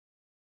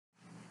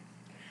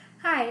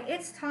Hi,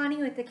 it's Tawny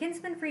with the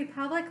Kinsman Free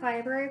Public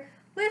Library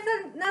with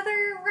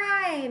another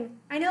rhyme.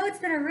 I know it's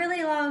been a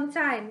really long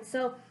time,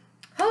 so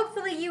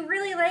hopefully you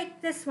really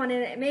like this one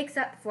and it makes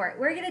up for it.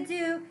 We're going to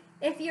do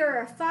If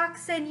You're a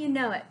Fox and You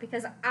Know It,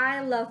 because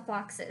I love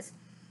foxes.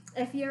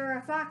 If you're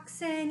a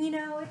fox and you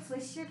know it,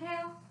 swish your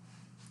tail.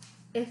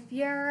 If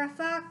you're a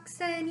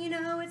fox and you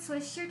know it,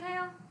 swish your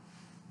tail.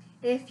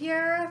 If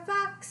you're a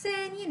fox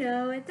and you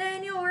know it,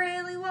 then you'll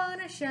really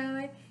want to show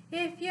it.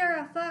 If you're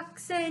a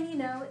fox and you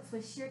know it,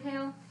 swish your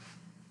tail.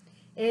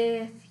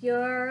 If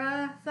you're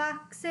a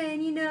fox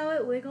and you know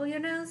it, wiggle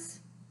your nose.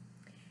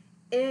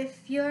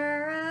 If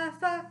you're a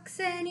fox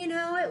and you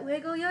know it,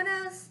 wiggle your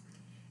nose.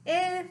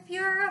 If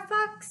you're a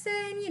fox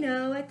and you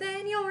know it,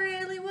 then you'll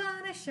really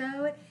want to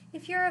show it.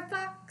 If you're a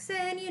fox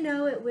and you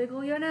know it,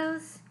 wiggle your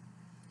nose.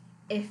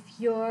 If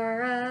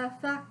you're a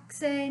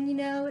fox and you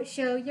know it,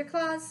 show your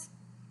claws.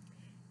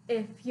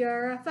 If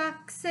you're a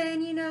fox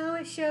and you know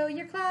it, show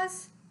your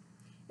claws.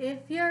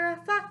 If you're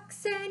a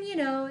fox and you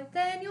know it,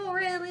 then you'll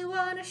really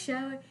want to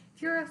show it.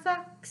 If you're a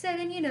fox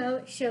and you know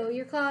it, show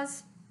your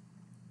claws.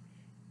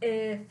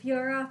 If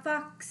you're a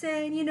fox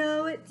and you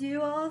know it,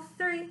 do all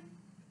three.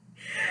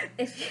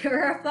 If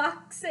you're a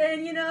fox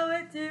and you know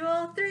it, do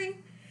all three.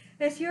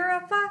 If you're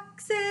a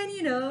fox and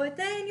you know it,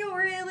 then you'll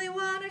really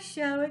want to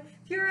show it.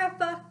 If you're a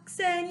fox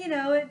and you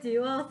know it,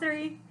 do all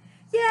three.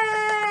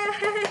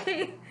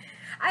 Yay!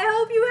 I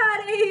hope you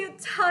had a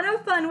ton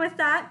of fun with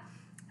that.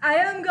 I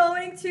am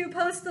going to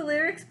post the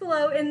lyrics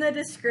below in the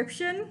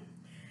description.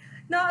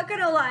 Not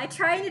gonna lie,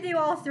 trying to do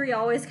all three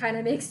always kind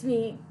of makes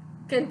me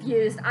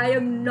confused. I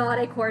am not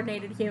a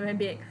coordinated human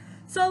being.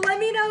 So let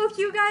me know if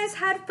you guys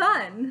had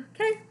fun.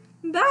 Okay,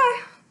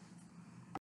 bye!